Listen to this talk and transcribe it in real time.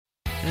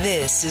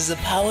This is a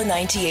Power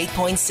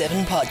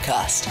 98.7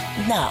 podcast.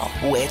 Now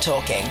we're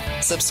talking.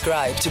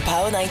 Subscribe to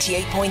Power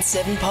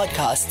 98.7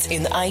 podcasts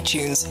in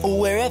iTunes or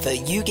wherever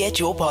you get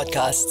your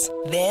podcasts.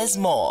 There's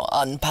more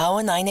on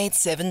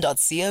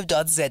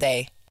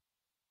power987.co.za.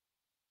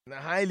 The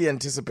highly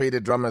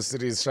anticipated drama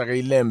series Shaka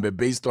Ilembe,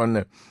 based on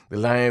the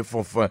life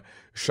of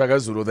Shaka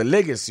Zulu, the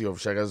legacy of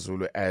Shaka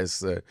Zulu, as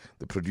the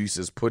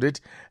producers put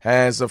it,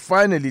 has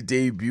finally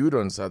debuted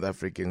on South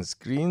African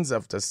screens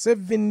after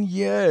 7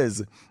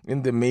 years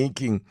in the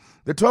making.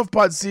 The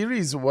 12-part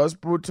series was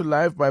brought to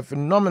life by a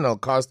phenomenal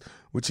cast,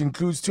 which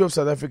includes two of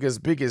South Africa's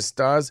biggest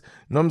stars,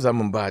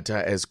 Nomzamo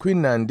Mbatha as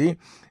Queen Nandi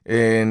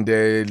and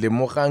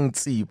Lemogang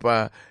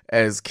Tsipa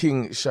as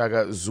King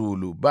Shaka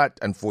Zulu. But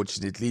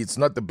unfortunately, it's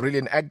not the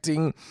brilliant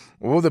acting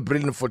or the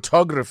brilliant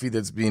photography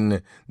that's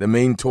been the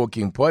main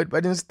talking point,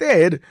 but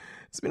instead,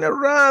 it's been a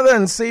rather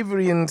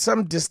unsavory and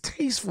some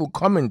distasteful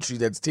commentary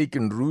that's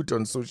taken root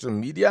on social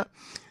media.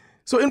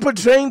 So in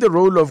portraying the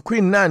role of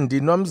Queen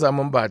Nandi,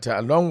 Nomzamo Mbatha,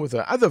 along with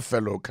her other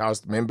fellow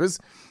cast members,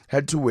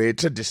 had to wear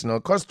traditional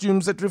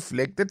costumes that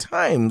reflect the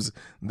times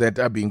that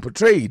are being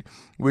portrayed,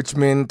 which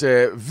meant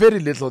very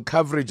little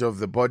coverage of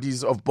the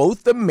bodies of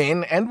both the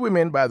men and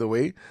women, by the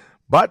way,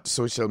 but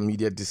social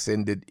media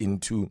descended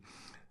into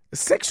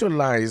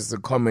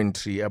sexualize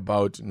commentary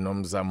about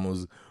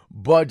Nomzamo's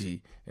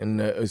body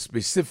and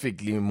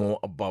specifically more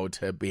about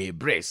her bare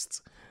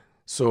breasts.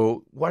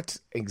 So what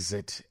is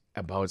it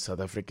about South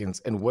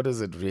Africans and what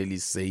does it really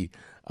say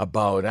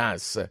about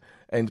us?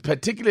 And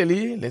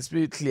particularly, let's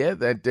be clear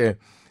that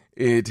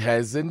it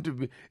has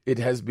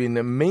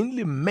been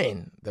mainly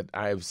men that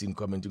I have seen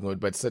commenting on it,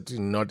 but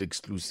certainly not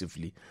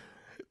exclusively.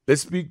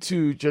 Let's speak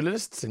to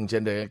journalist and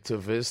gender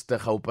activist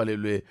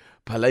Gaupalelwe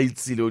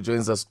Phalaitsile, who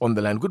joins us on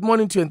the line. Good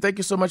morning to you and thank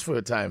you so much for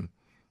your time.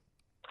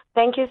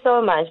 Thank you so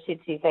much,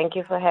 Titi. Thank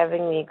you for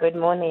having me. Good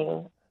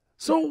morning.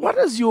 So what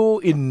is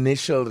your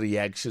initial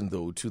reaction,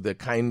 though, to the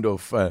kind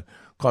of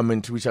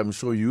comment which I'm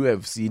sure you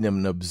have seen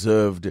and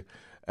observed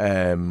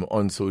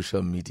on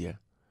social media?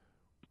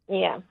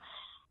 Yeah.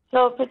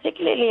 So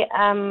particularly,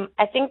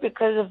 I think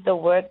because of the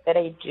work that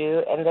I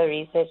do and the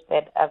research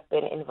that I've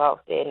been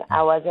involved in,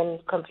 I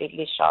wasn't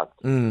completely shocked.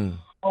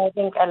 I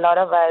think a lot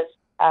of us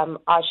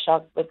are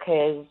shocked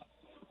because,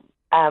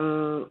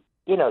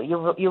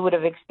 you would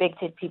have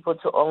expected people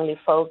to only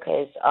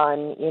focus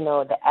on,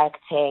 the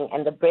acting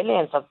and the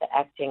brilliance of the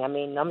acting. I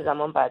mean,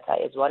 Nomzamo Mbatha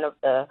is one of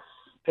the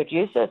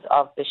producers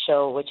of the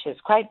show, which is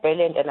quite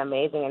brilliant and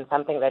amazing and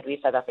something that we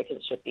South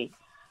Africans should be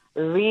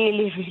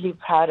really, really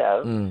proud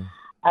of.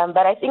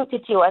 But I think,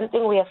 Titi, one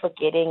thing we are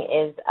forgetting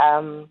is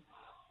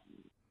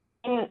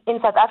in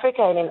South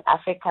Africa and in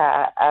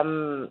Africa,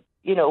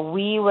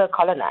 we were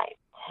colonized.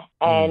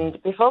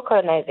 And before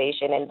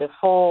colonization and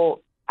before,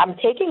 I'm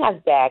taking us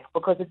back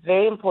because it's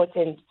very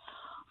important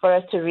for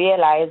us to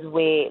realize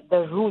where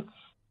the roots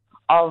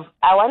of,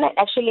 I want to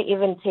actually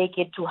even take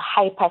it to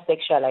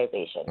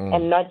hypersexualization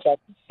and not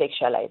just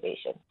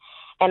sexualization.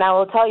 And I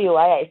will tell you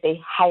why I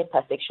say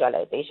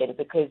hypersexualization,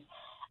 because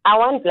I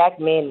want black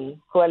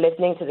men who are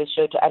listening to this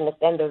show to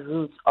understand the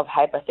roots of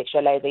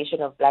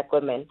hypersexualization of black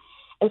women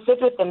and sit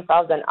with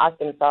themselves and ask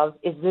themselves,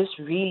 is this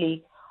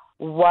really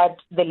what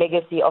the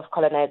legacy of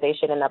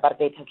colonization and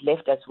apartheid has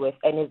left us with?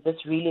 And is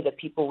this really the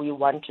people we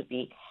want to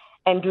be?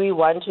 And do we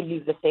want to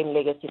leave the same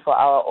legacy for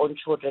our own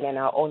children and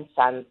our own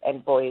sons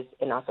and boys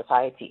in our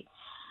society?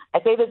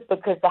 I say this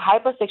because the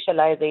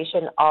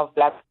hypersexualization of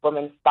black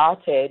women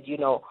started,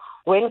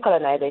 when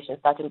colonization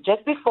started,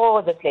 just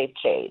before the slave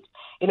trade.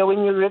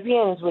 When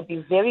Europeans would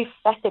be very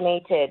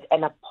fascinated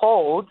and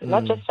appalled,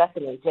 not just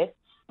fascinated,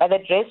 by the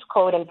dress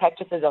code and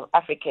practices of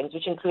Africans,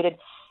 which included,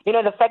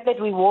 the fact that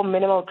we wore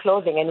minimal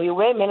clothing, and we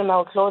wear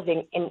minimal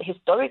clothing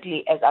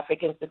historically as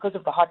Africans because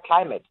of the hot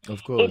climate.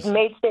 Of course. It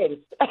made sense,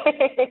 but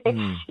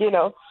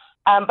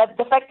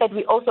the fact that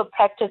we also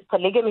practiced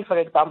polygamy, for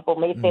example,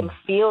 made them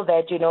feel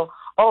that,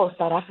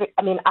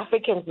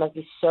 Africans must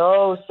be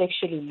so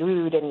sexually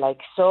lewd and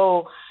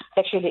so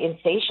sexually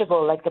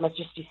insatiable, there must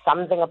just be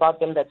something about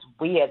them that's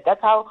weird.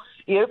 That's how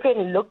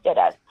Europeans looked at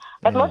us.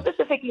 But more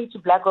specifically to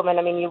black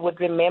women, you would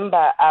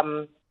remember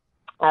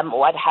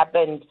what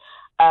happened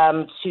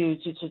to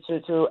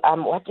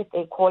what did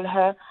they call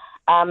her?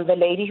 The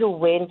lady who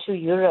went to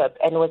Europe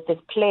and was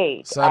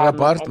displayed. Sarah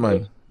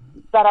Baartman.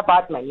 Sarah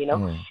Baartman,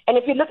 And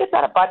if you look at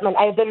Sarah Baartman,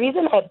 the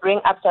reason I bring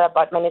up Sarah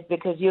Baartman is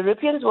because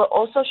Europeans were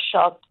also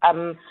shocked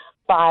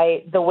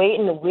by the way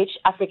in which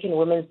African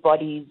women's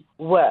bodies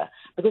were.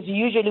 Because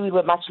usually we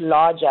were much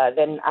larger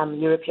than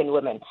European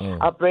women.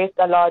 Our breasts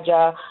are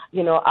larger,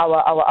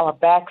 our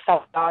backs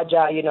are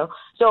larger,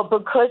 So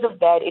because of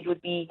that,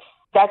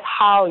 that's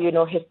how,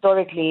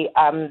 historically,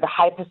 the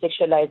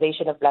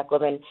hypersexualization of black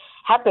women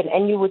happened.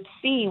 And you would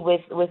see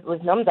with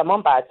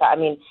Nomzamo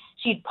Mbatha,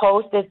 she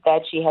posted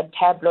that she had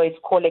tabloids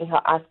calling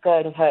her,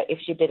 asking her if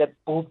she did a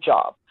boob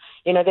job.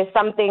 There's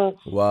something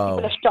people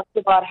are shocked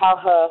about how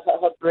her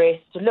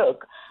breasts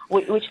look,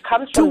 which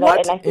comes from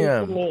that. And I think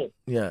to me,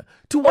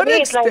 to what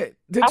extent?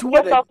 Ask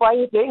yourself, why are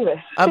you doing this?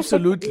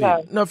 Absolutely.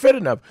 No, fair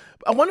enough.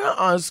 I want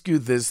to ask you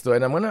this though,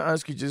 and I'm going to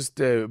ask you just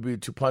to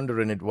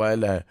ponder on it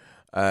while.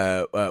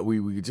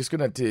 We're just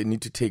going to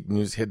need to take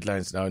news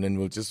headlines now, and then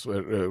we'll just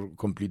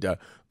complete our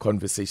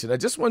conversation. I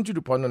just want you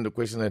to ponder on the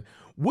question that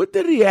would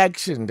the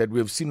reaction that we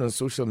have seen on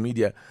social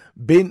media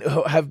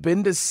have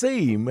been the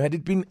same had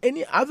it been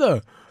any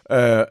other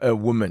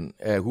woman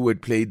who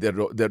had played that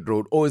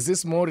role, or is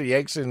this more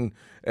reaction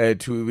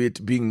to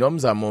it being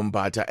Nomzamo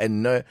Mbatha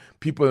and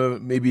people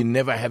maybe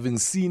never having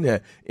seen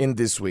her in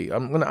this way?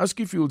 I'm going to ask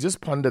you if you'll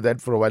just ponder that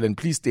for a while, and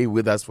please stay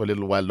with us for a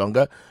little while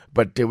longer.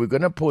 But we're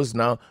going to pause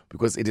now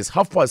because it is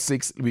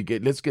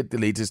 6:30. Let's get the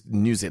latest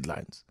news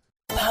headlines.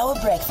 Power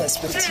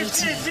Breakfast with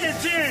TT.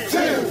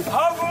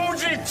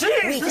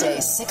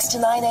 Weekdays 6 to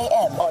 9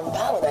 a.m. on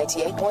Power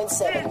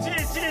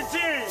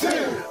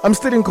 98.7. I'm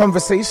still in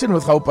conversation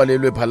with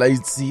Haupalelwe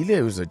Phalaitsile,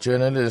 who's a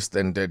journalist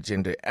and a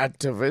gender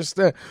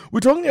activist. We're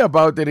talking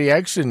about the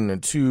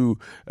reaction to,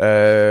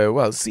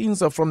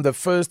 scenes from the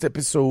first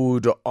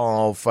episode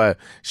of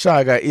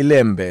Shaka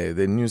Ilembe,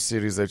 the new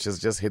series that has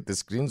just hit the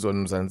screens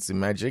on Mzansi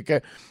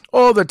Magic.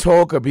 All the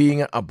talk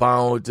being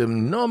about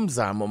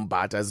Nomzamo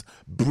Mbatha's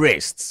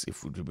breasts,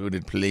 if we put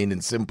it plain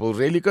and simple,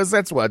 really, because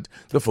that's what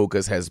the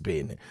focus has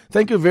been.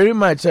 Thank you very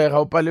much,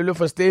 Haupalelwe,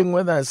 for staying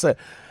with us. I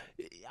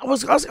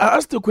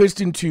asked a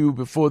question to you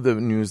before the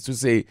news to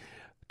say,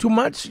 to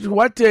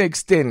what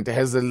extent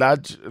has a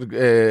large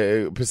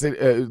to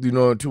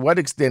what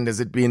extent has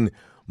it been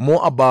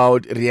more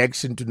about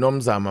reaction to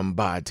Nomzamo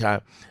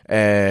Mbatha?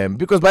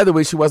 Because, by the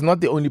way, she was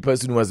not the only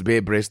person who was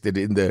bare-breasted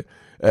in the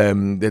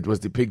that was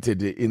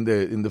depicted in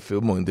the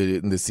film or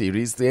in the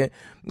series. There,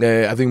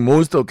 I think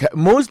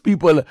most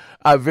people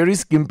are very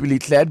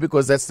skimpily clad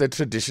because that's the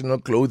traditional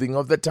clothing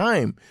of the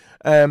time.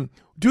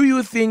 Do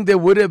you think there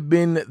would have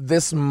been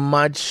this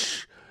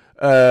much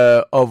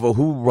of a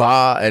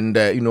hoorah and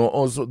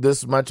also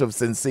this much of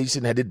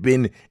sensation had it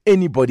been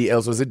anybody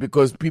else? Was it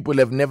because people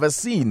have never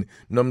seen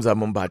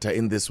Nomzamo Mbatha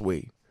in this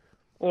way?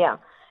 Yeah.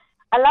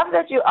 I love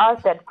that you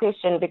asked that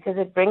question because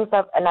it brings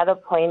up another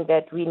point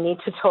that we need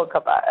to talk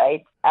about,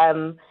 right?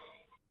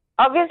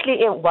 Obviously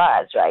it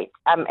was, right?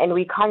 And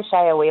we can't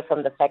shy away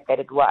from the fact that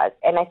it was.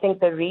 And I think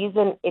the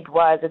reason it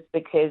was is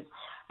because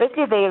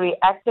firstly, they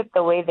reacted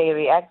the way they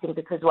reacted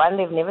because, one,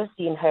 they've never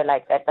seen her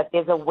like that, but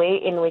there's a way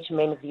in which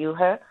men view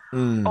her.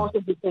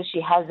 Also because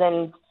she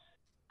doesn't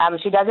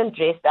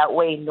dress that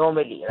way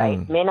normally,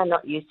 right? Men are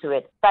not used to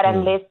it. But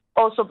unless,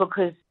 also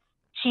because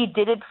she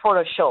did it for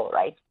a show,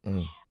 right?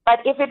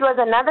 But if it was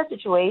another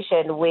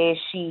situation where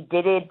she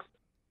did it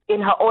in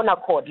her own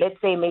accord, let's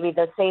say maybe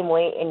the same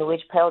way in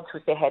which Pearl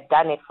Tuse had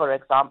done it, for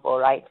example,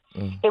 right?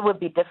 It would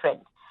be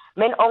different.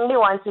 Men only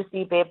want to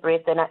see bare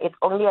breasts, and it's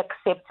only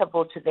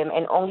acceptable to them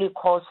and only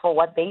calls for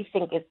what they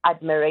think is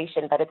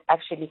admiration, but it's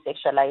actually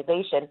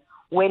sexualization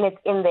when it's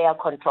in their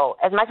control.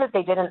 As much as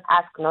they didn't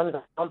ask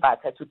Nomzamo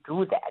Mbatha to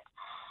do that,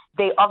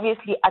 they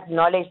obviously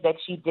acknowledge that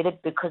she did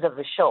it because of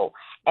the show.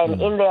 And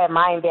in their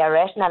mind, they are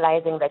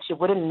rationalizing that she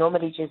wouldn't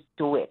normally just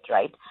do it,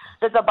 right?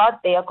 So it's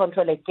about their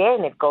control.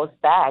 Again, it goes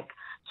back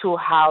to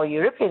how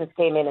Europeans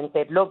came in and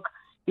said, look,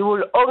 you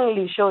will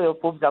only show your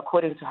boobs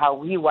according to how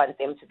we want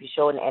them to be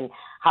shown and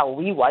how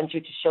we want you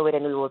to show it,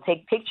 and we will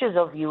take pictures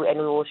of you and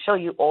we will show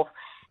you off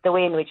the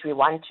way in which we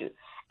want to.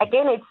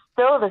 Again, it's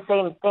still the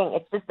same thing.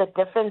 It's just the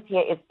difference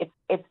here is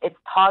it's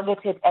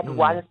targeted at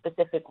one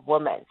specific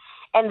woman.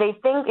 And they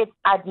think it's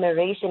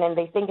admiration and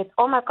they think it's,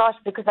 oh my gosh,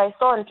 because I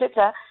saw on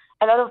Twitter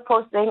a lot of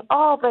posts saying,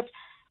 oh, but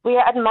we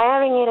are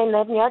admiring it and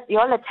then you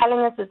all are telling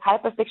us it's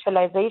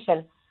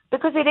hypersexualization.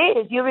 Because it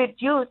is. You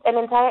reduced an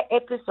entire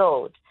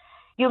episode.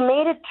 You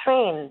made a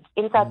trend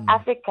in South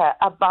Africa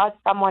about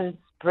someone's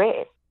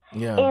breast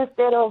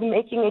instead of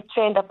making a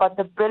trend about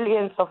the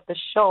brilliance of the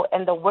show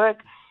and the work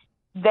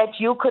that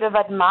you could have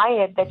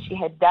admired that she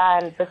had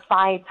done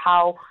besides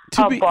how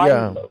her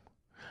body looked.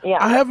 Yeah.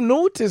 I have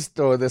noticed,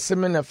 though, the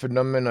similar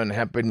phenomenon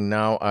happening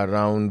now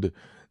around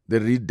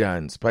the reed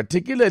dance,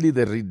 particularly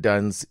the reed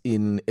dance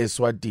in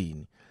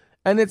Eswatini.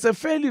 And it's a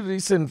fairly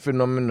recent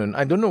phenomenon.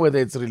 I don't know whether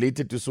it's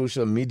related to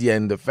social media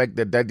and the fact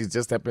that it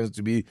just happens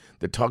to be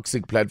the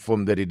toxic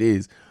platform that it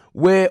is,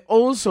 where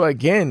also,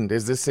 again,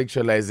 there's this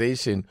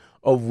sexualization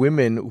of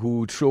women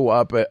who show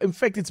up. In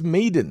fact, it's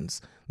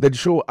maidens that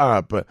show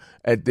up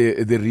at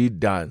the reed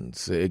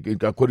dance.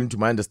 According to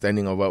my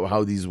understanding of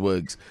how these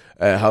works,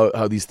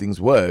 how these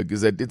things work,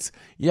 is that it's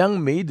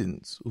young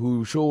maidens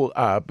who show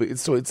up.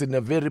 So it's in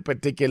a very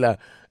particular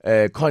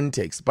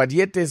context. But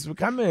yet there's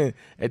become a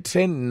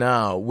trend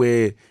now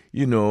where,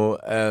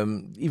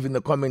 even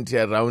the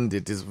commentary around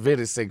it is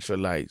very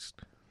sexualized.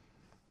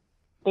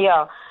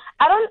 Yeah.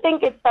 I don't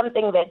think it's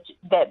something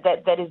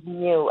that is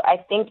new. I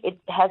think it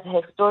has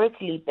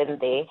historically been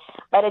there,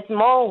 but it's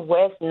more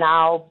worse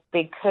now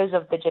because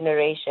of the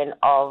generation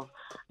of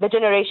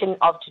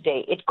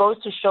today. It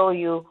goes to show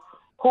you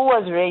who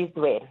was raised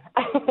when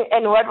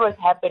and what was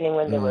happening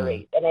when they were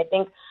raised. And I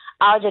think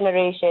our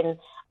generation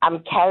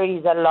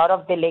carries a lot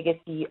of the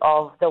legacy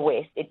of the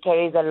West. It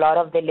carries a lot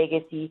of the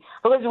legacy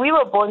because we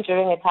were born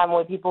during a time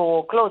where people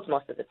wore clothes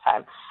most of the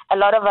time. A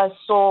lot of us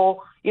saw,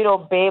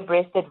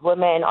 bare-breasted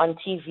women on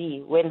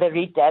TV when the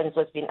Reed dance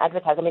was being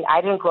advertised. I mean,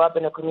 I didn't grow up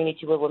in a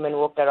community where women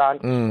walked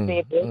around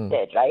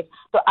bare-breasted, right?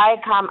 So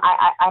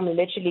I'm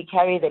literally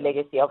carry the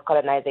legacy of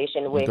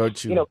colonization where,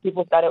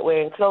 people started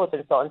wearing clothes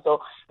and so on.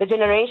 So the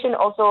generation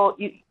also,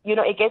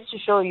 it gets to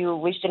show you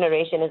which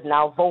generation is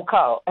now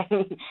vocal.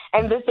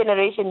 And this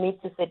generation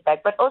needs to sit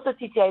back. But also,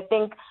 Titi, I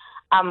think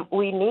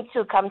we need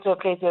to come to a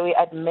place where we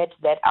admit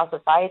that our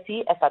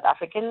society as South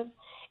Africans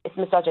is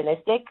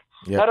misogynistic.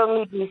 Yep. Not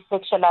only do we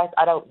sexualize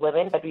adult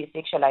women, but we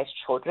sexualize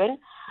children.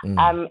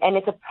 And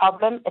it's a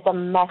problem. It's a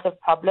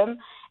massive problem.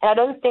 And I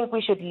don't think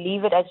we should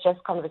leave it as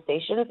just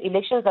conversations.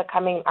 Elections are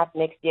coming up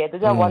next year.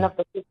 These are one of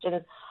the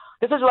questions.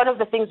 This is one of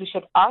the things we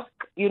should ask,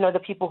 the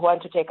people who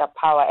want to take up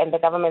power and the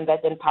government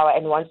that's in power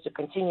and wants to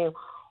continue.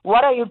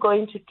 What are you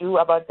going to do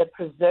about the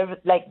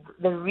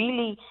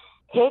really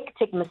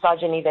hectic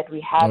misogyny that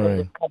we have in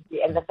this country,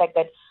 and the fact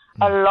that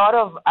a lot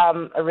of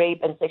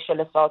rape and sexual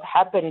assault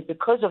happen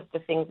because of the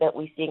things that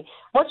we're seeing?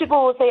 Most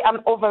people will say, I'm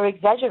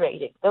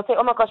over-exaggerating. They'll say,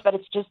 oh my gosh, but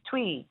it's just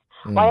tweets.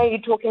 Why are you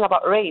talking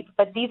about rape?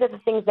 But these are the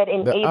things that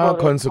enable... There are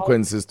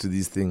consequences to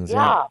these things.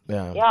 Yeah.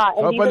 And these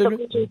are the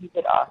questions you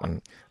could ask.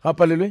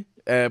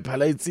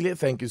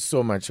 Thank you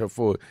so much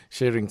for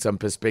sharing some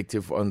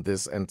perspective on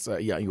this and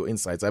your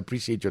insights. I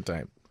appreciate your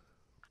time.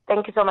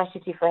 Thank you so much,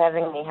 Titi, for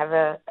having me. Have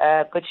a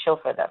good show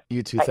further.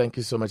 You too. Bye. Thank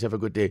you so much. Have a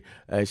good day.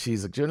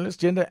 She's a journalist,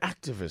 gender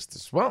activist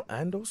as well,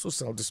 and also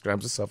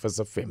self-describes herself as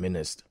a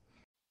feminist.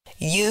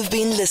 You've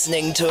been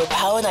listening to a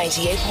Power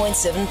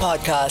 98.7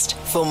 podcast.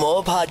 For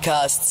more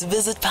podcasts,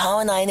 visit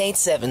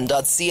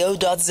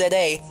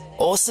power987.co.za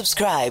or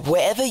subscribe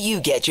wherever you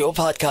get your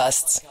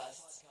podcasts.